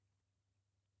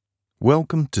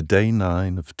Welcome to Day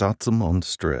 9 of Tatsum on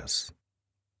Stress.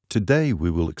 Today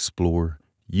we will explore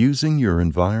using your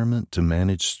environment to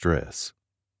manage stress.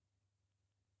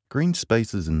 Green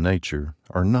spaces in nature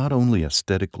are not only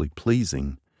aesthetically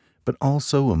pleasing, but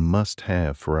also a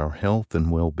must-have for our health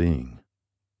and well-being.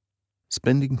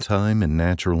 Spending time in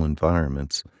natural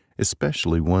environments,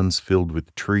 especially ones filled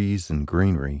with trees and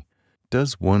greenery,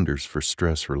 does wonders for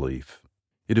stress relief.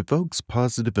 It evokes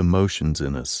positive emotions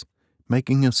in us,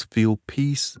 making us feel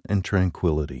peace and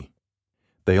tranquility.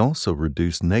 They also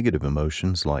reduce negative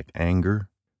emotions like anger,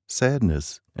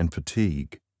 sadness, and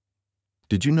fatigue.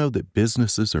 Did you know that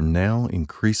businesses are now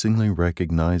increasingly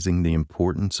recognizing the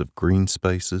importance of green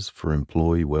spaces for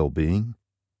employee well-being?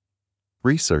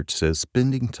 Research says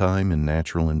spending time in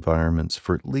natural environments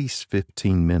for at least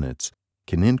 15 minutes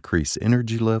can increase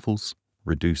energy levels,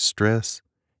 reduce stress,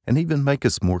 and even make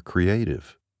us more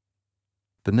creative.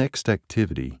 The next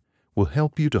activity will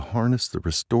help you to harness the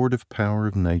restorative power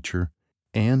of nature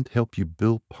and help you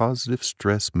build positive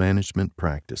stress management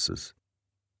practices.